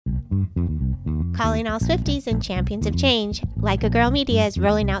Calling all Swifties and champions of change, Like a Girl Media is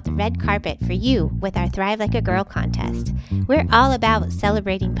rolling out the red carpet for you with our Thrive Like a Girl contest. We're all about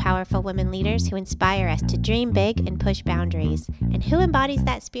celebrating powerful women leaders who inspire us to dream big and push boundaries. And who embodies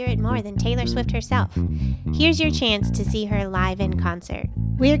that spirit more than Taylor Swift herself? Here's your chance to see her live in concert.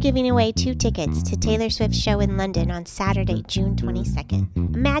 We're giving away 2 tickets to Taylor Swift's show in London on Saturday, June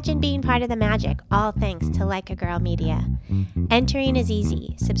 22nd. Imagine being part of the magic, all thanks to Like a Girl Media. Entering is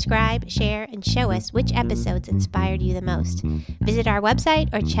easy. Subscribe, share, and show us which episodes inspired you the most. Visit our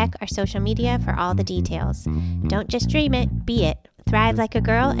website or check our social media for all the details. Don't just dream it, be it. Thrive like a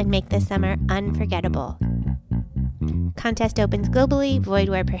girl and make this summer unforgettable. Contest opens globally, void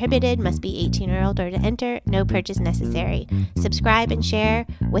where prohibited, must be 18 or older to enter, no purchase necessary. Subscribe and share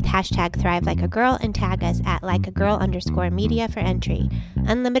with hashtag Thrive Like a Girl and tag us at likeagirl_media for entry.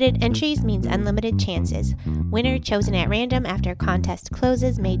 Unlimited entries means unlimited chances. Winner chosen at random after contest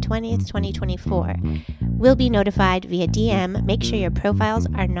closes May 20th, 2024. Will be notified via DM. Make sure your profiles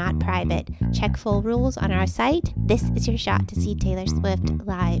are not private. Check full rules on our site. This is your shot to see Taylor Swift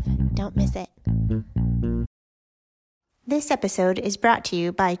live. Don't miss it. This episode is brought to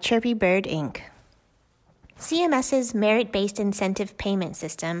you by Chirpy Bird Inc. CMS's Merit-Based Incentive Payment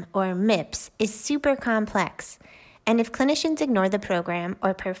System, or MIPS, is super complex, and if clinicians ignore the program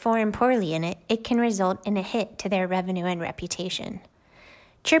or perform poorly in it, it can result in a hit to their revenue and reputation.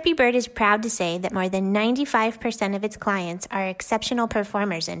 Chirpy Bird is proud to say that more than 95% of its clients are exceptional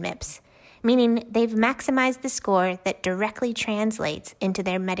performers in MIPS, meaning they've maximized the score that directly translates into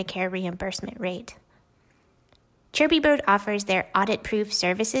their Medicare reimbursement rate. Chirpy Bird offers their audit-proof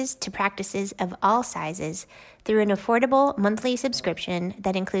services to practices of all sizes through an affordable monthly subscription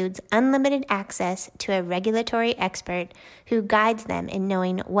that includes unlimited access to a regulatory expert who guides them in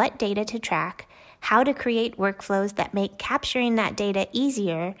knowing what data to track, how to create workflows that make capturing that data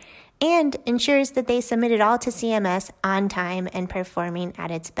easier, and ensures that they submit it all to CMS on time and performing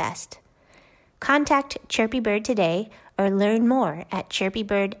at its best. Contact Chirpy Bird today or learn more at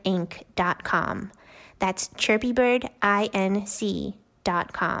chirpybirdinc.com. That's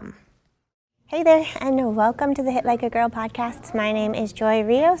chirpybirdinc.com. Hey there, and welcome to the Hit Like a Girl podcast. My name is Joy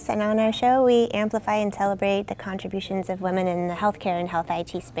Rios, and on our show, we amplify and celebrate the contributions of women in the healthcare and health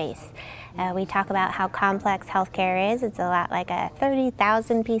IT space. We talk about how complex healthcare is. It's a lot like a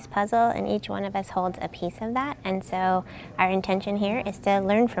 30,000-piece puzzle, and each one of us holds a piece of that. And so our intention here is to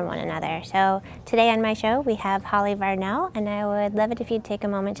learn from one another. So today on my show, we have Holly Varnell, and I would love it if you'd take a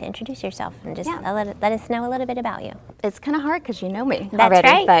moment to introduce yourself and just let us know a little bit about you. It's kind of hard because you know me That's already.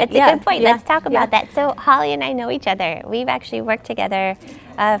 right. That's a good point. Let's talk about that. that. So Holly and I know each other. We've actually worked together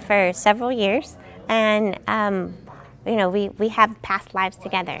for several years, and we have past lives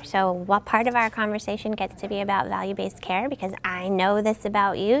together. So what part of our conversation gets to be about value-based care, because I know this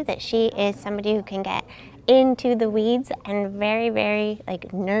about you, that she is somebody who can get into the weeds and very, very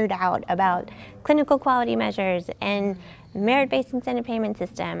nerd out about clinical quality measures and merit-based incentive payment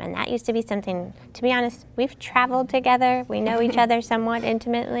system. And that used to be something, to be honest, we've traveled together. We know each other somewhat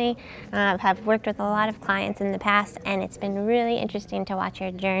intimately, have worked with a lot of clients in the past, and it's been really interesting to watch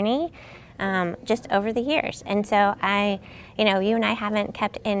your journey just over the years. And so you and I haven't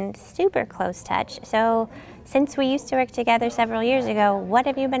kept in super close touch. So since we used to work together several years ago, what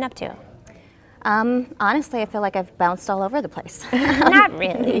have you been up to? Honestly, I feel like I've bounced all over the place. Not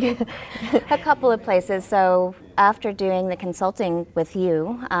really. A couple of places. So after doing the consulting with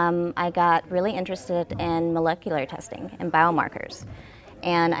you, I got really interested in molecular testing and biomarkers.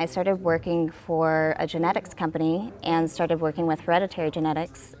 And I started working for a genetics company and started working with hereditary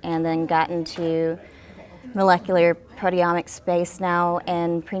genetics, and then got into molecular proteomics space now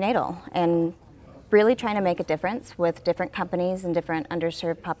in prenatal, and really trying to make a difference with different companies and different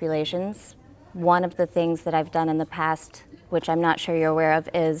underserved populations. One of the things that I've done in the past, which I'm not sure you're aware of,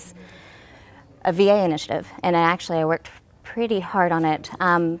 is a VA initiative. And I worked pretty hard on it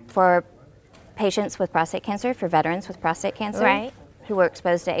for patients with prostate cancer, for veterans with prostate cancer. Right. Who were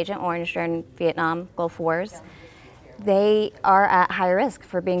exposed to Agent Orange during Vietnam, Gulf Wars. They are at higher risk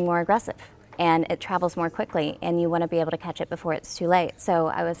for being more aggressive, and it travels more quickly, and you want to be able to catch it before it's too late. So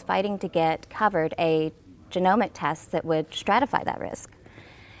I was fighting to get covered a genomic test that would stratify that risk.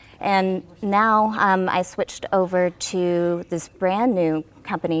 And now I switched over to this brand new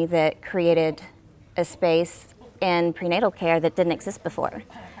company that created a space in prenatal care that didn't exist before.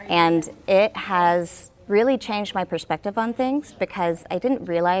 And it has really changed my perspective on things, because I didn't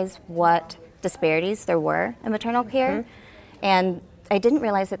realize what disparities there were in maternal care. And I didn't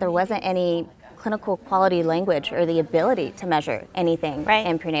realize that there wasn't any clinical quality language or the ability to measure anything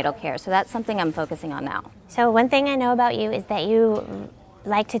in prenatal care. So that's something I'm focusing on now. So one thing I know about you is that you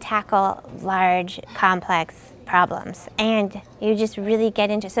like to tackle large, complex problems, and you just really get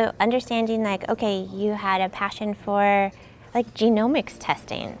into, so understanding like, okay, you had a passion for like genomics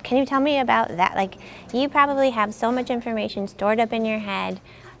testing. Can you tell me about that? Like, you probably have so much information stored up in your head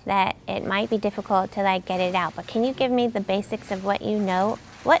that it might be difficult to like get it out, but can you give me the basics of what you know?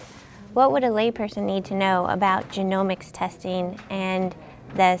 What would a layperson need to know about genomics testing and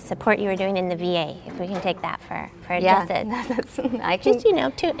the support you were doing in the VA, if we can take that for Yeah, just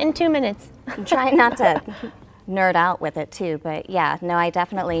in 2 minutes. Try not to nerd out with it too, but yeah, no, I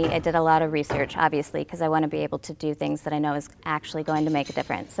did a lot of research, obviously, because I want to be able to do things that I know is actually going to make a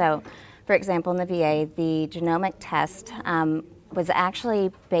difference. So, for example, in the VA, the genomic test was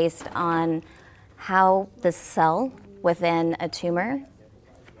actually based on how the cell within a tumor,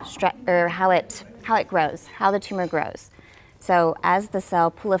 or how it grows, how the tumor grows. So as the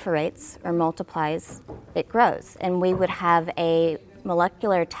cell proliferates or multiplies, it grows. And we would have a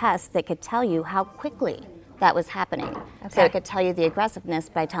molecular test that could tell you how quickly that was happening. Okay. So it could tell you the aggressiveness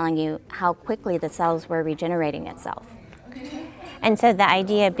by telling you how quickly the cells were regenerating itself. And so the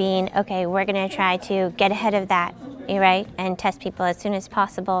idea being, okay, we're going to try to get ahead of that, right, and test people as soon as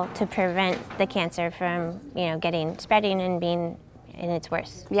possible to prevent the cancer from, spreading and being in its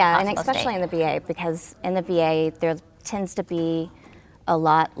worst. Yeah, and especially in the VA, because in the VA there tends to be a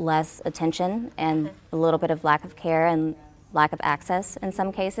lot less attention and a little bit of lack of care and lack of access in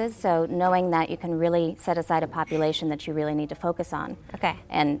some cases. So knowing that you can really set aside a population that you really need to focus on,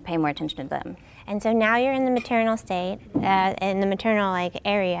 and pay more attention to them. And so now you're in the maternal state, in the maternal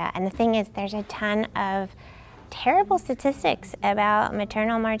area, and the thing is, there's a ton of terrible statistics about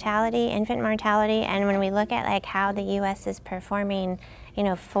maternal mortality, infant mortality, and when we look at how the U.S. is performing,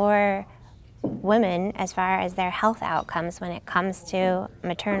 for women as far as their health outcomes when it comes to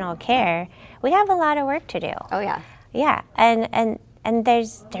maternal care, we have a lot of work to do. Oh yeah. Yeah, and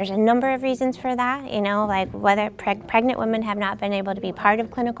there's a number of reasons for that, whether pregnant women have not been able to be part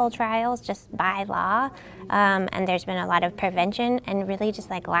of clinical trials just by law, and there's been a lot of prevention and really just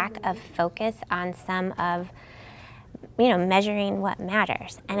lack of focus on some of measuring what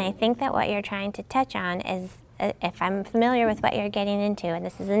matters. And I think that what you're trying to touch on is, if I'm familiar with what you're getting into, and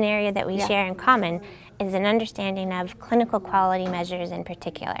this is an area that we share in common, is an understanding of clinical quality measures in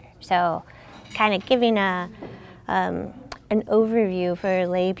particular. So kind of giving an overview for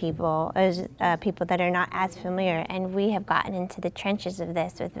lay people, as people that are not as familiar, and we have gotten into the trenches of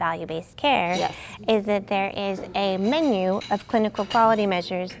this with value-based care, is that there is a menu of clinical quality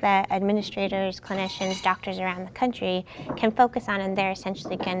measures that administrators, clinicians, doctors around the country can focus on, and they're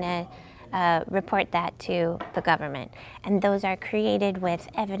essentially going to report that to the government. And those are created with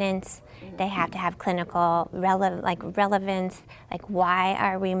evidence. They have to have clinical relevance, why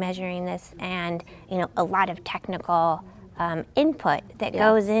are we measuring this, and a lot of technical input that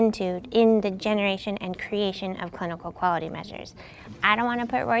goes into in the generation and creation of clinical quality measures. I don't want to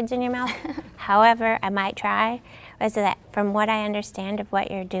put words in your mouth. However, I might try. So that from what I understand of what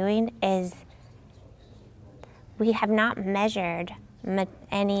you're doing is, we have not measured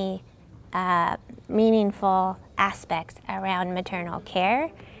any meaningful aspects around maternal care,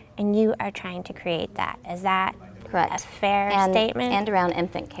 and you are trying to create that. Is that correct? A fair statement? And around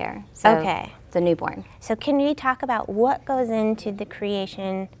infant care. So the newborn. So can we talk about what goes into the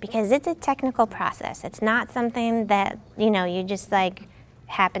creation, because it's a technical process. It's not something that, you just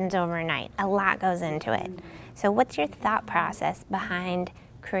happens overnight. A lot goes into it. So what's your thought process behind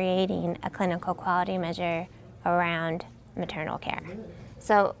creating a clinical quality measure around maternal care?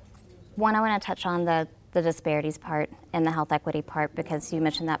 So one, I want to touch on the disparities part and the health equity part, because you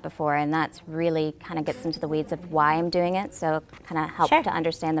mentioned that before, and that's really kind of gets into the weeds of why I'm doing it, so kind of help to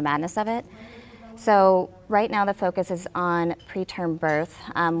understand the madness of it. So right now the focus is on preterm birth.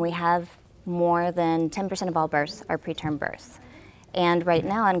 We have more than 10% of all births are preterm births. And right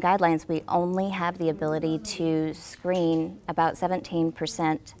now on guidelines, we only have the ability to screen about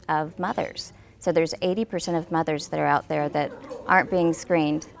 17% of mothers. So there's 80% of mothers that are out there that aren't being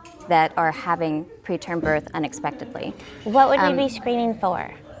screened, that are having preterm birth unexpectedly. What would we be screening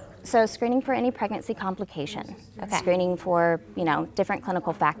for? So screening for any pregnancy complication, screening for different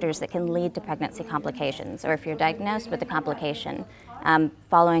clinical factors that can lead to pregnancy complications, or if you're diagnosed with a complication,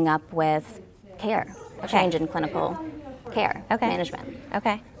 following up with care, change in clinical care management.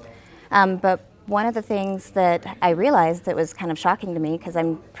 But one of the things that I realized that was kind of shocking to me, because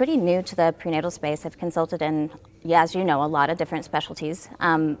I'm pretty new to the prenatal space, I've consulted in, as you know, a lot of different specialties,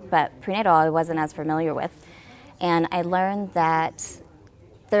 but prenatal I wasn't as familiar with, and I learned that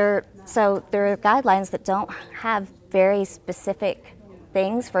there are guidelines that don't have very specific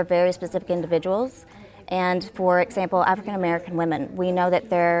things for very specific individuals, And for example, African American women, we know that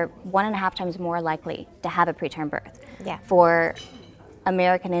they're 1.5 times more likely to have a preterm birth. Yeah. For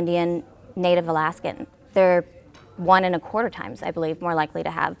American Indian, Native Alaskan, they're 1.25 times, I believe, more likely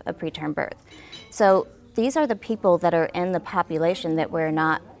to have a preterm birth. So these are the people that are in the population that we're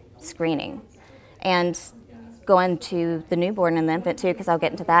not screening. And going to the newborn and the infant too, because I'll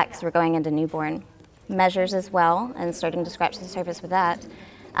get into that because we're going into newborn measures as well and starting to scratch the surface with that.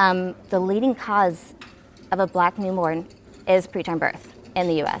 The leading cause of a black newborn is preterm birth in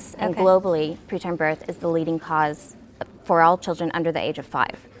the US. And globally, preterm birth is the leading cause for all children under the age of 5.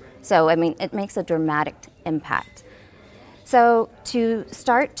 So, I mean, it makes a dramatic impact. So to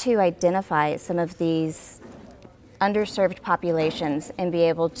start to identify some of these underserved populations and be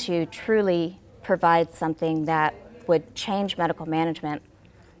able to truly provide something that would change medical management,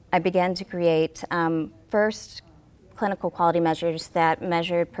 I began to create first clinical quality measures that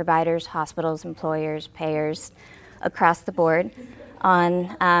measured providers, hospitals, employers, payers across the board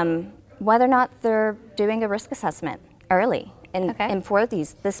on whether or not they're doing a risk assessment early and for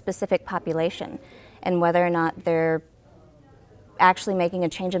this specific population, and whether or not they're actually making a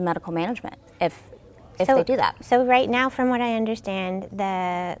change in medical management if they do that. So right now, from what I understand,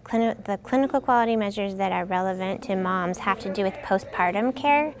 the clinical quality measures that are relevant to moms have to do with postpartum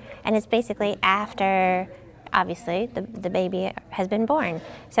care, and it's basically after, obviously, the baby has been born.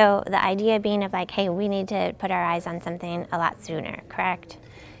 So the idea being of like, hey, we need to put our eyes on something a lot sooner, correct?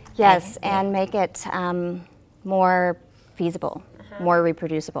 Yes, and make it more feasible, more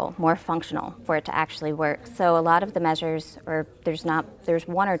reproducible, more functional for it to actually work. So a lot of the measures, or there's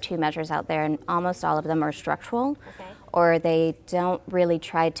 1 or 2 measures out there, and almost all of them are structural, or they don't really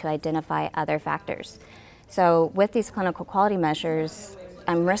try to identify other factors. So with these clinical quality measures,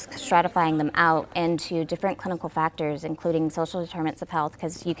 I'm risk stratifying them out into different clinical factors, including social determinants of health,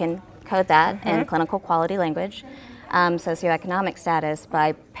 because you can code that in clinical quality language, socioeconomic status,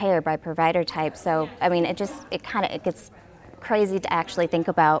 by payer, by provider type. So, I mean, it gets crazy to actually think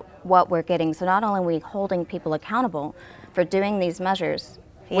about what we're getting. So not only are we holding people accountable for doing these measures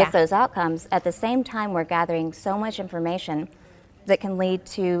with those outcomes, at the same time we're gathering so much information that can lead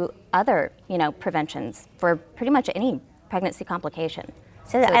to other, preventions for pretty much any pregnancy complication.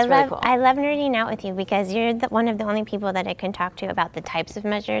 So I love nerding out with you because you're one of the only people that I can talk to about the types of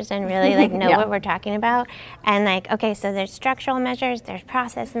measures and really know what we're talking about. And so there's structural measures, there's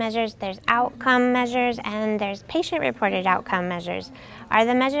process measures, there's outcome measures, and there's patient-reported outcome measures. Are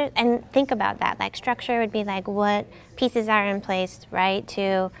the measures, and think about that, structure would be what pieces are in place, right,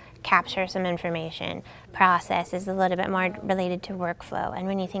 to capture some information. Process is a little bit more related to workflow. And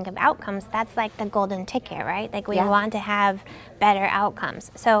when you think of outcomes, that's the golden ticket, right? We want to have better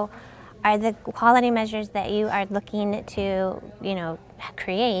outcomes. So are the quality measures that you are looking to,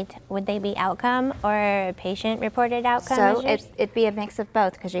 create, would they be outcome or patient-reported outcome measures? So it'd be a mix of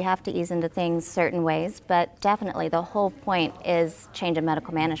both, because you have to ease into things certain ways, but definitely the whole point is change in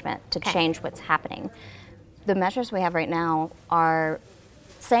medical management to change what's happening. The measures we have right now are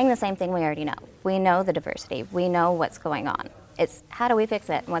saying the same thing we already know. We know the diversity. We know what's going on. It's how do we fix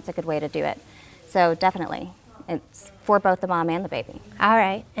it and what's a good way to do it. So definitely, it's for both the mom and the baby. All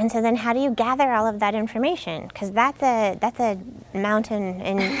right. And so then how do you gather all of that information? Because that's a mountain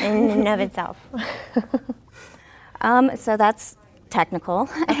in and of itself. So that's technical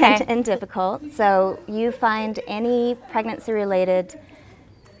and difficult. So you find any pregnancy-related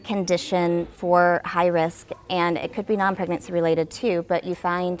condition for high risk, and it could be non-pregnancy related too, but you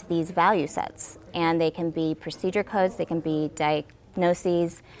find these value sets, and they can be procedure codes, they can be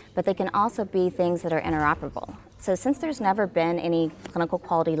diagnoses, but they can also be things that are interoperable. So since there's never been any clinical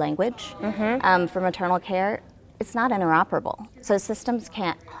quality language for maternal care, it's not interoperable. So systems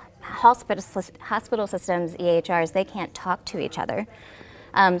can't, hospital systems, EHRs, they can't talk to each other.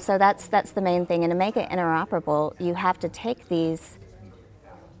 So that's the main thing, and to make it interoperable, you have to take these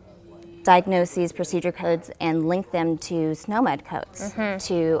diagnoses, procedure codes, and link them to SNOMED codes,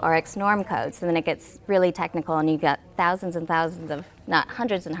 to RX norm codes, and then it gets really technical, and you've got thousands and thousands of, not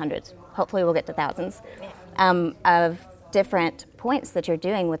hundreds and hundreds, hopefully we'll get to thousands, of different points that you're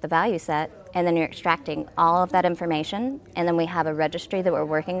doing with the value set, and then you're extracting all of that information, and then we have a registry that we're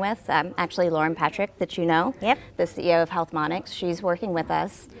working with, actually Lauren Patrick, that you know, the CEO of HealthMonics, she's working with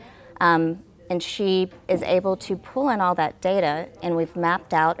us, and she is able to pull in all that data, and we've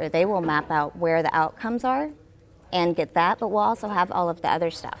mapped out, or they will map out where the outcomes are and get that, but we'll also have all of the other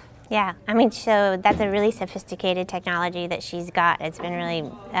stuff. Yeah, I mean, so that's a really sophisticated technology that she's got. It's been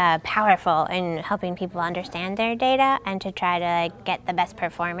really powerful in helping people understand their data and to try to get the best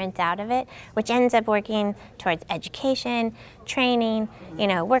performance out of it, which ends up working towards education, training,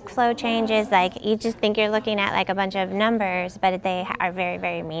 workflow changes. Like, you just think you're looking at like a bunch of numbers, but they are very,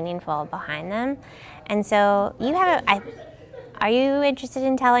 very meaningful behind them. And so you have are you interested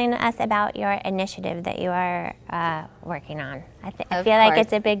in telling us about your initiative that you are working on? I feel like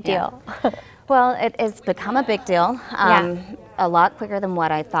it's a big deal. Yeah. Well, it's become a big deal. A lot quicker than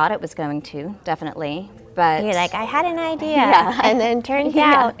what I thought it was going to, definitely. But you're like, I had an idea, and then turns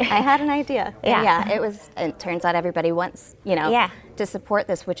out I had an idea. Yeah. It turns out everybody wants, to support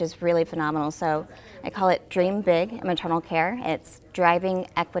this, which is really phenomenal. So I call it Dream Big in Maternal Care. It's driving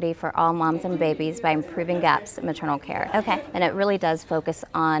equity for all moms and babies by improving gaps in maternal care. Okay. And it really does focus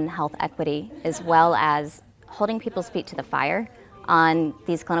on health equity as well as holding people's feet to the fire on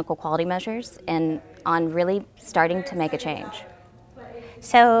these clinical quality measures and on really starting to make a change.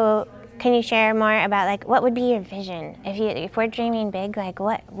 So can you share more about like what would be your vision if we're dreaming big? Like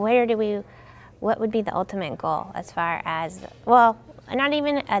what would be the ultimate goal as far as, well, not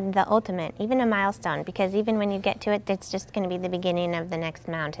even the ultimate, even a milestone, because even when you get to it, it's just going to be the beginning of the next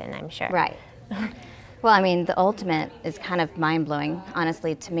mountain, I'm sure. Right. Well, I mean, the ultimate is kind of mind-blowing,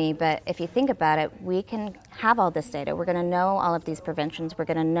 honestly, to me. But if you think about it, we can have all this data. We're going to know all of these preventions. We're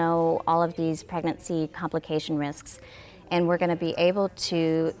going to know all of these pregnancy complication risks. And we're going to be able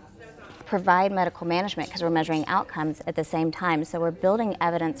to provide medical management because we're measuring outcomes at the same time. So we're building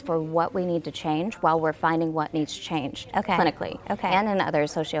evidence for what we need to change while we're finding what needs changed clinically and in other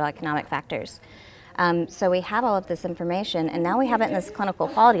socioeconomic factors. So we have all of this information, and now we have it in this clinical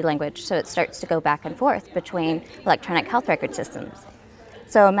quality language, so it starts to go back and forth between electronic health record systems.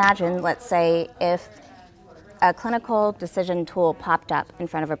 So imagine, let's say, if a clinical decision tool popped up in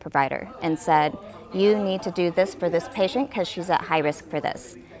front of a provider and said, you need to do this for this patient because she's at high risk for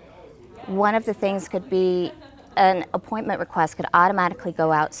this. One of the things could be an appointment request could automatically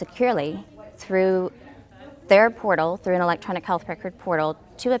go out securely through their portal, through an electronic health record portal,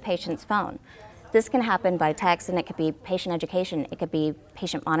 to a patient's phone. This can happen by text, and it could be patient education, it could be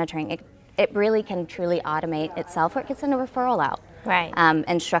patient monitoring. It really can truly automate itself, or it could send a referral out. Right.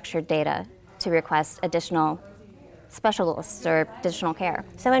 And structured data to request additional specialists or additional care.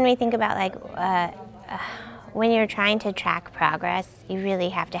 So when we think about when you're trying to track progress, you really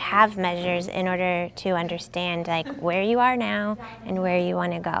have to have measures in order to understand where you are now and where you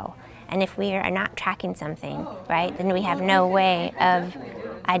want to go. And if we are not tracking something, right, then we have no way of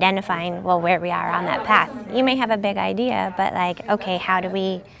identifying, where we are on that path. You may have a big idea, but okay, how do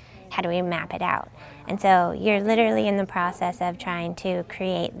we map it out? And so you're literally in the process of trying to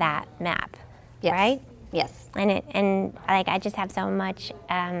create that map, yes. Right? Yes. And I just have so much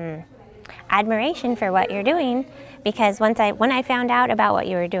admiration for what you're doing, because when I found out about what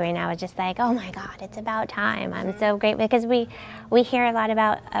you were doing, I was just like, oh my God, it's about time. I'm so grateful, because we hear a lot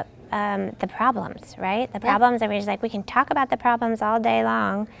about the problems, right? The problems, and we're just we can talk about the problems all day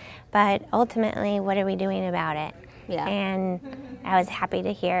long, but ultimately, what are we doing about it? Yeah. And I was happy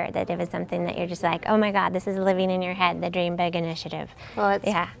to hear that it was something that you're just oh my God, this is living in your head, the Dream Big initiative. Well,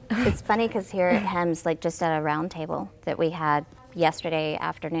 it's funny because here at HEMS, just at a round table that we had yesterday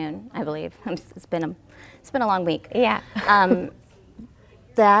afternoon, I believe. It's been a long week. Yeah.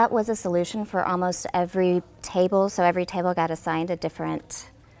 That was a solution for almost every table. So every table got assigned a different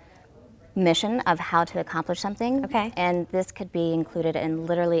mission of how to accomplish something. Okay. And this could be included in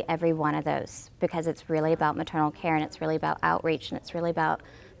literally every one of those, because it's really about maternal care, and it's really about outreach, and it's really about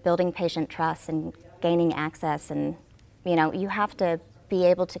building patient trust and gaining access. And you have to be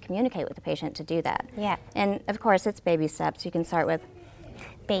able to communicate with the patient to do that. Yeah. And of course, it's baby steps. You can start with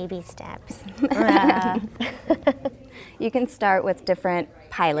baby steps. You can start with different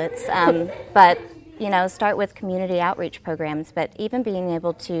pilots, but start with community outreach programs. But even being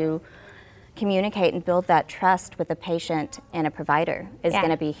able to communicate and build that trust with a patient and a provider is going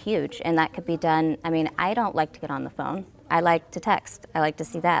to be huge. And that could be done. I mean, I don't like to get on the phone. I like to text. I like to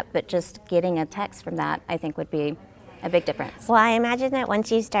see that. But just getting a text from that, I think, would be a big difference. Well, I imagine that once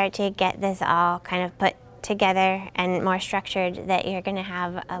you start to get this all kind of put together and more structured, that you're going to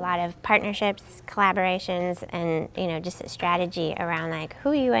have a lot of partnerships, collaborations, and just a strategy around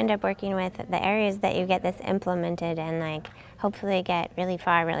who you end up working with, the areas that you get this implemented, and hopefully get really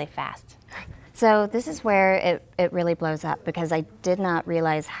far really fast. So this is where it really blows up, because I did not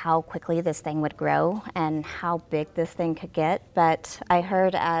realize how quickly this thing would grow and how big this thing could get. But I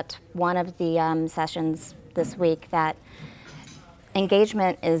heard at one of the sessions this week that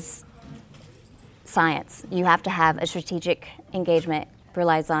engagement is science. You have to have a strategic engagement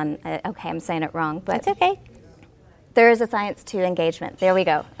relies on, okay, I'm saying it wrong, but It's okay. there is a science to engagement. There we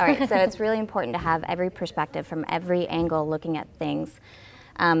go. All right, so it's really important to have every perspective from every angle looking at things.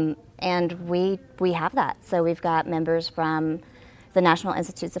 And we have that. So we've got members from the National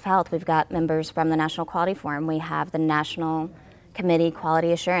Institutes of Health. We've got members from the National Quality Forum. We have the National Committee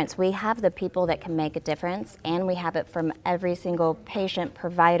Quality Assurance. We have the people that can make a difference, and we have it from every single patient,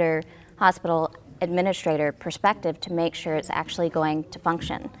 provider, hospital administrator perspective to make sure it's actually going to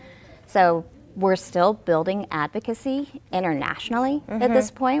function. So we're still building advocacy internationally at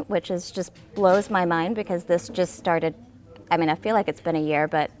this point, which just blows my mind because this just started. I mean, I feel like it's been a year,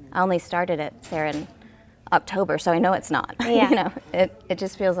 but I only started it, Sarah, in October, so I know it's not. Yeah. You know, it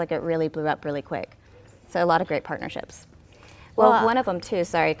just feels like it really blew up really quick. So a lot of great partnerships. Well, one of them too,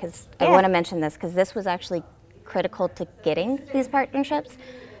 sorry, because I want to mention this, because this was actually critical to getting these partnerships.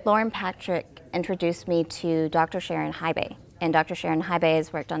 Lauren Patrick introduced me to Dr. Sharon Hybe, and Dr. Sharon Hybe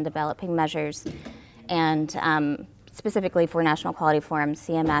has worked on developing measures and specifically for National Quality Forum,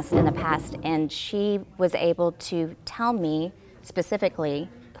 CMS, in the past, and she was able to tell me specifically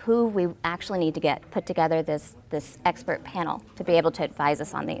who we actually need to get put together this expert panel to be able to advise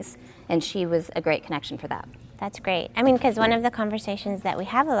us on these, and she was a great connection for that. That's great. I mean, because one of the conversations that we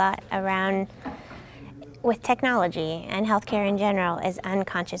have a lot around with technology and healthcare in general is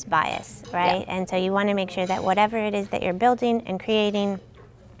unconscious bias, right? Yeah. And so you want to make sure that whatever it is that you're building and creating,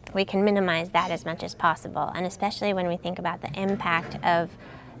 we can minimize that as much as possible. And especially when we think about the impact of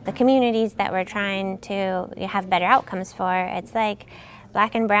the communities that we're trying to have better outcomes for, it's like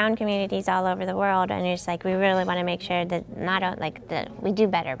Black and brown communities all over the world, and it's like we really want to make sure that we do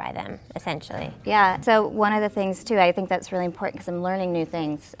better by them, essentially. Yeah, so one of the things too, I think that's really important because I'm learning new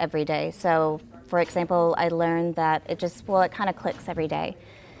things every day. So for example, I learned that it kind of clicks every day.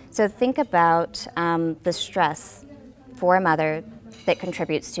 So think about the stress for a mother that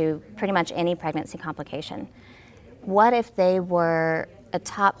contributes to pretty much any pregnancy complication. What if they were a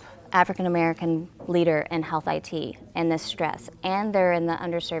top African American leader in health IT and this stress, and they're in the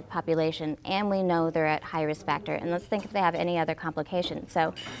underserved population, and we know they're at high risk factor, and let's think if they have any other complications.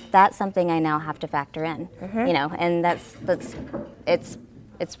 So that's something I now have to factor in, you know, and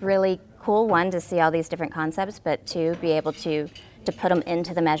it's really cool, one, to see all these different concepts, but two, be able to put them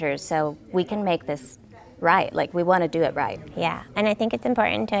into the measures so we can make this right. Like, we want to do it right. Yeah, and I think it's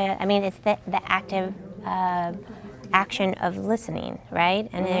important it's the active action of listening, right?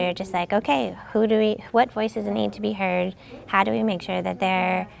 And they're just like, okay, what voices need to be heard? How do we make sure that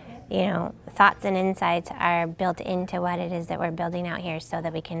their, thoughts and insights are built into what it is that we're building out here so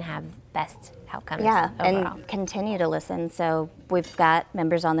that we can have best outcomes overall. And continue to listen. So we've got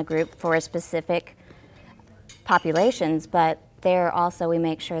members on the group for specific populations, but we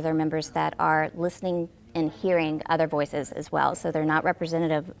make sure they're members that are listening and hearing other voices as well. So they're not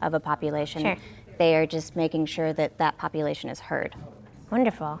representative of a population. Sure. They are just making sure that population is heard.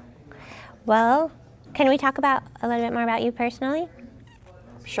 Wonderful. Well, can we talk about a little bit more about you personally?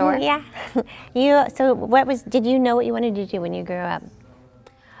 Sure. Yeah. Did you know what you wanted to do when you grew up?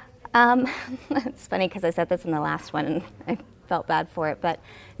 It's funny because I said this in the last one and I felt bad for it, but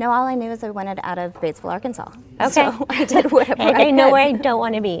no, all I knew is I wanted out of Batesville, Arkansas. Okay. So I did whatever I could. I know where I don't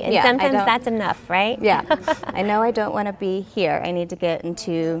want to be, and Yeah, sometimes that's enough, right? Yeah. I know I don't want to be here. I need to get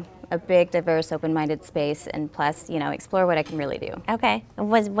into a big, diverse, open-minded space, and plus, explore what I can really do. Okay.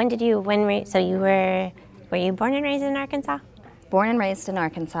 Were you born and raised in Arkansas? Born and raised in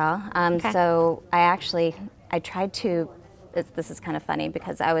Arkansas. Okay. So I tried to, this is kind of funny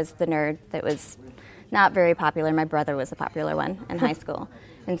because I was the nerd that was not very popular. My brother was the popular one in high school.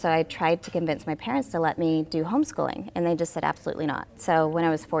 And so I tried to convince my parents to let me do homeschooling, and they just said absolutely not. So when I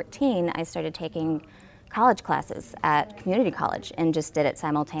was 14, I started taking college classes at community college and just did it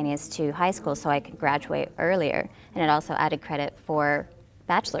simultaneous to high school so I could graduate earlier. And it also added credit for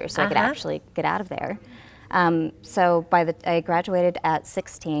bachelor's so I could actually get out of there. So I graduated at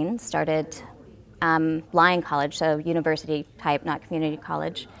 16, started Lyon College, so university type, not community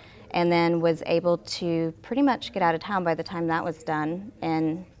college, and then was able to pretty much get out of town by the time that was done.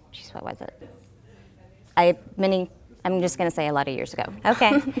 And what was it? I'm just going to say a lot of years ago.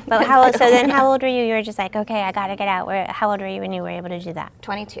 Okay. But how old were you? You were just like, okay, I got to get out. How old were you when you were able to do that?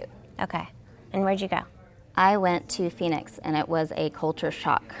 22. Okay. And where'd you go? I went to Phoenix, and it was a culture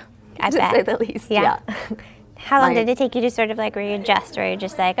shock, I to bet. say the least. Yeah. How long did it take you to sort of readjust, where you're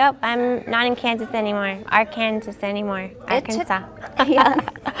just like, oh, I'm not in Kansas anymore, Arkansas.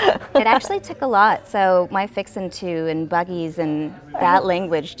 It actually took a lot. So my fixin' to and buggies and that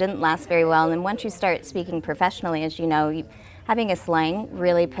language didn't last very well. And then once you start speaking professionally, as you know, having a slang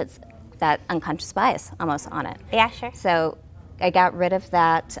really puts that unconscious bias almost on it. Yeah, sure. So I got rid of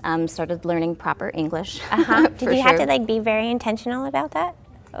that, started learning proper English. Did you have to like be very intentional about that?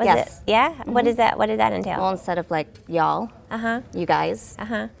 Yes. Yeah? Mm-hmm. What did that entail? Well, instead of like y'all, you guys,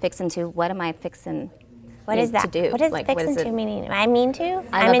 fixing to, what am I fixing what is that? to do? What is like, fixing to meaning? I mean to?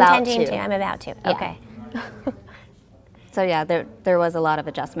 I'm intending to. I'm about to. Yeah. Okay. So yeah, there was a lot of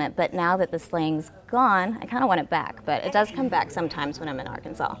adjustment, but now that the slang's gone, I kind of want it back, but it does come back sometimes when I'm in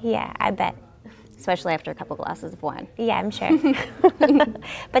Arkansas. Yeah, I bet. Especially after a couple glasses of wine. Yeah, I'm sure.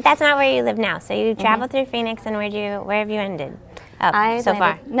 But that's not where you live now. So you traveled through Phoenix, and where have you ended?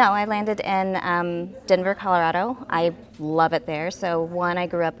 Far? No, I landed in Denver, Colorado. I love it there. So one, I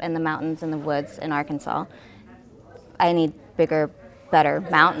grew up in the mountains and the woods in Arkansas. I need bigger, better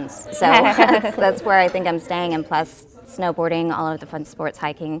mountains. So that's where I think I'm staying. And plus, snowboarding, all of the fun sports,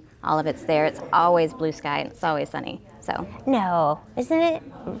 hiking, all of it's there. It's always blue sky and it's always sunny. So no, isn't it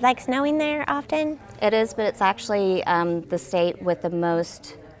like snowing there often? It is, but it's actually the state with the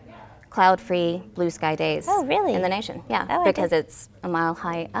most cloud-free blue sky days. Oh, really? In the nation, yeah, oh, because it's a mile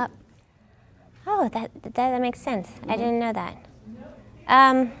high up. Oh, that makes sense. I didn't know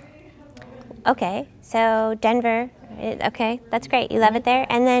that. Okay, so Denver. Okay, that's great. You love it there,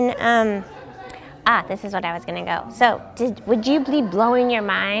 and then. This is what I was going to go. So, would you be blowing your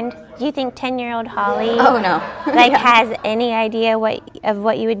mind? Do you think 10-year-old Holly has any idea of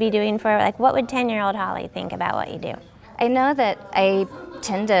what you would be doing for, like, what would 10-year-old Holly think about what you do? I know that I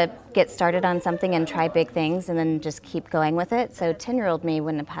tend to get started on something and try big things and then just keep going with it. So 10-year-old me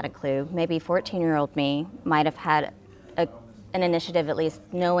wouldn't have had a clue. Maybe 14-year-old me might have had an initiative, at least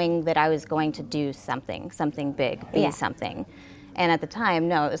knowing that I was going to do something big, be something. And at the time,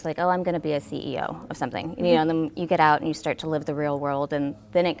 no, it was like, oh, I'm going to be a CEO of something. You know, and then you get out and you start to live the real world, and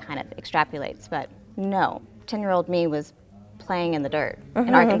then it kind of extrapolates. But no, 10-year-old me was playing in the dirt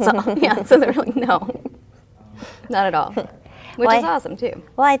in Arkansas. Yeah, so they're like, no, not at all, which is awesome, too.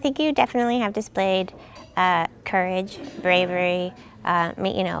 Well, I think you definitely have displayed courage, bravery,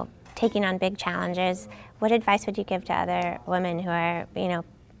 taking on big challenges. What advice would you give to other women who are,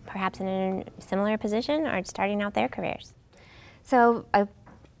 perhaps in a similar position or starting out their careers? So,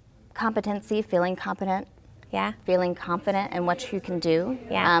 competency, feeling competent. Yeah. Feeling confident in what you can do.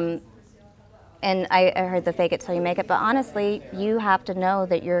 Yeah. And I heard the fake it till you make it, but honestly, you have to know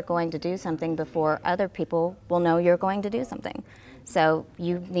that you're going to do something before other people will know you're going to do something. So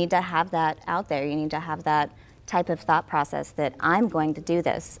you need to have that out there. You need to have that type of thought process that I'm going to do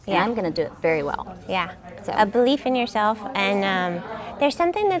this, and I'm going to do it very well. Yeah. So a belief in yourself, and there's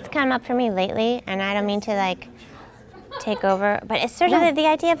something that's come up for me lately, and I don't mean to take over, but it's sort of the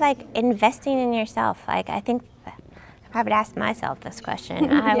idea of investing in yourself. I think if I would ask myself this question,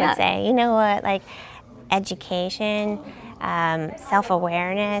 I would say, you know what, education,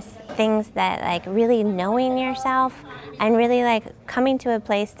 self-awareness, things that really knowing yourself and really coming to a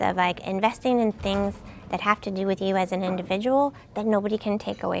place of investing in things that have to do with you as an individual that nobody can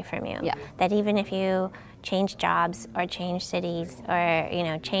take away from you. Yeah. That even if you change jobs or change cities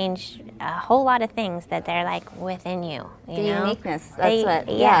or change a whole lot of things, that they're within you. The uniqueness. That's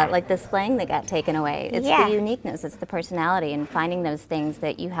the slang that got taken away. It's the uniqueness. It's the personality and finding those things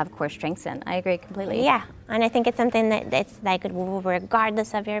that you have core strengths in. I agree completely. Yeah, and I think it's something that it's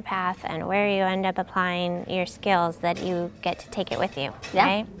regardless of your path and where you end up applying your skills, that you get to take it with you. Yeah.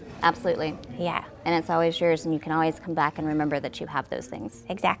 Right? Absolutely. Yeah. And it's always yours, and you can always come back and remember that you have those things.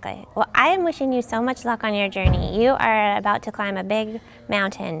 Exactly. Well, I am wishing you so much luck on your journey. You are about to climb a big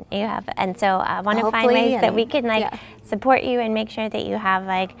mountain. And so I want to find ways that we can support you and make sure that you have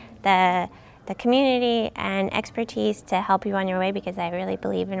the community and expertise to help you on your way, because I really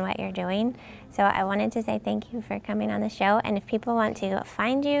believe in what you're doing. So I wanted to say thank you for coming on the show. And if people want to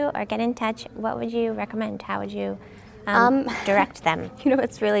find you or get in touch, what would you recommend? How would you direct them?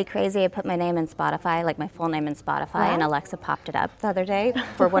 It's really crazy. I put my name in Spotify, my full name in Spotify, and Alexa popped it up the other day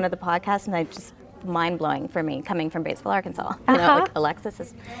for one of the podcasts, and I just mind-blowing for me, coming from Batesville, Arkansas. Alexis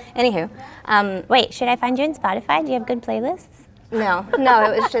is... Anywho. Wait, should I find you in Spotify? Do you have good playlists? No,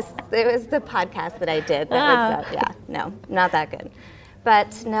 it was the podcast that I did. No, not that good.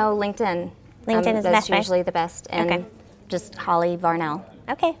 But no, LinkedIn. LinkedIn is that's usually the best, and just Holly Varnell.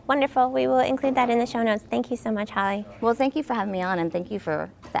 Okay, wonderful. We will include that in the show notes. Thank you so much, Holly. Well, thank you for having me on, and thank you for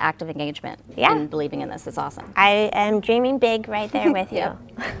the active engagement and believing in this. It's awesome. I am dreaming big right there with you.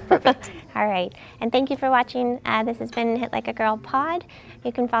 Perfect. All right. And thank you for watching. This has been Hit Like a Girl Pod.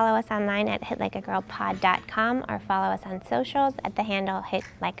 You can follow us online at hitlikeagirlpod.com or follow us on socials at the handle Hit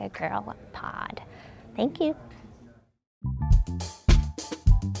Like a Girl Pod. Thank you.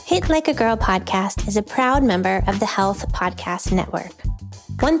 Hit Like a Girl podcast is a proud member of the Health Podcast Network.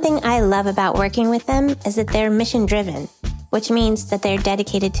 One thing I love about working with them is that they're mission-driven. which means that they're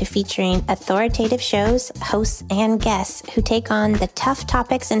dedicated to featuring authoritative shows, hosts, and guests who take on the tough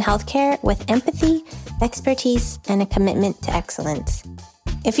topics in healthcare with empathy, expertise, and a commitment to excellence.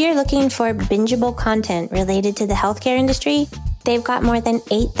 If you're looking for bingeable content related to the healthcare industry, they've got more than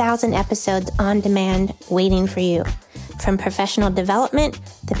 8,000 episodes on demand waiting for you. From professional development,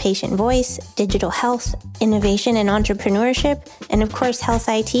 the patient voice, digital health, innovation and entrepreneurship, and of course, health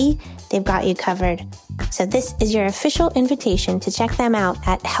IT, they've got you covered. So this is your official invitation to check them out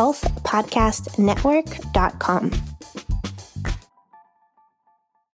at healthpodcastnetwork.com.